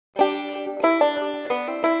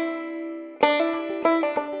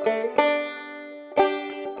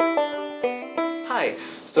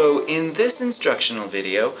So in this instructional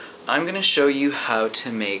video, I'm going to show you how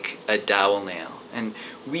to make a dowel nail. And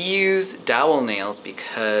we use dowel nails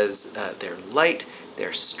because they're light,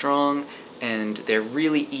 they're strong, and they're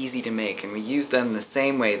really easy to make. And we use them the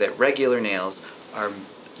same way that regular nails are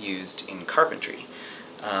used in carpentry.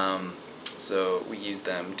 So we use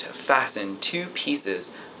them to fasten two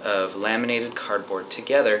pieces of laminated cardboard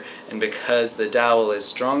together, and because the dowel is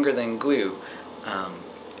stronger than glue,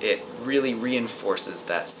 it really reinforces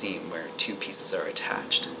that seam where two pieces are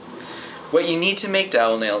attached. What you need to make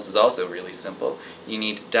dowel nails is also really simple. You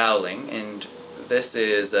need doweling, and this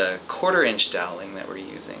is a 1/4 inch doweling that we're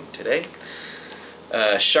using today,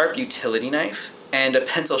 a sharp utility knife, and a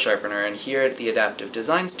pencil sharpener. And here at the Adaptive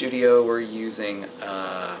Design Studio we're using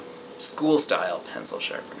a school-style pencil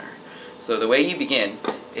sharpener. So the way you begin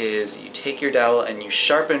is you take your dowel and you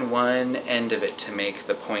sharpen one end of it to make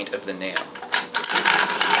the point of the nail.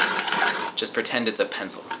 Just pretend it's a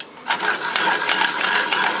pencil.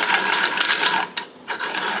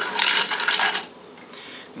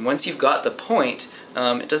 And once you've got the point,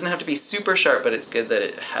 it doesn't have to be super sharp, but it's good that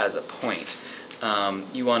it has a point.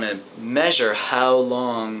 You want to measure how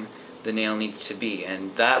long the nail needs to be,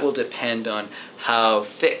 and that will depend on how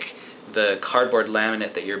thick the cardboard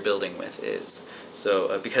laminate that you're building with is.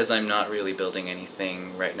 So because I'm not really building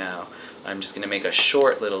anything right now, I'm just going to make a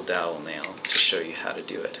short little dowel nail to show you how to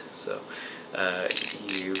do it. So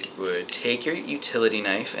you would take your utility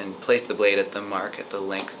knife and place the blade at the mark at the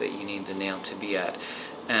length that you need the nail to be at,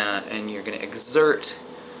 and you're going to exert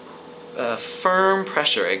firm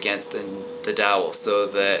pressure against the dowel so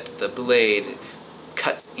that the blade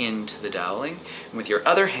cuts into the doweling. And with your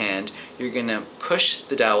other hand, you're going to push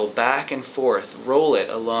the dowel back and forth, roll it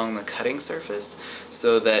along the cutting surface,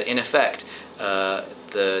 so that in effect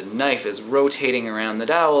the knife is rotating around the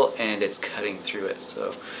dowel and it's cutting through it.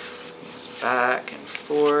 So it's back and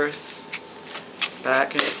forth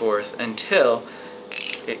until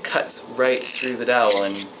it cuts right through the dowel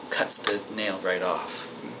and cuts the nail right off.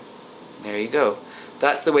 There you go.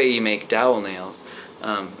 That's the way you make dowel nails,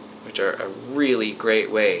 which are a really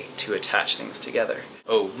great way to attach things together.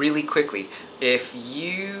 Oh, really quickly, if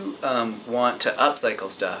you want to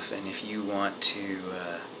upcycle stuff, and if you want to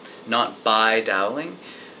not buy doweling,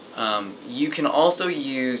 you can also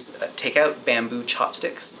use take out bamboo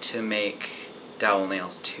chopsticks to make dowel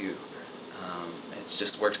nails too. It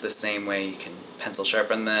just works the same way. You can pencil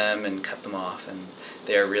sharpen them and cut them off, and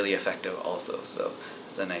they're really effective also. So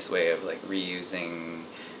it's a nice way of like reusing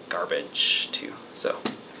garbage too. So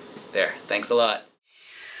there, thanks a lot.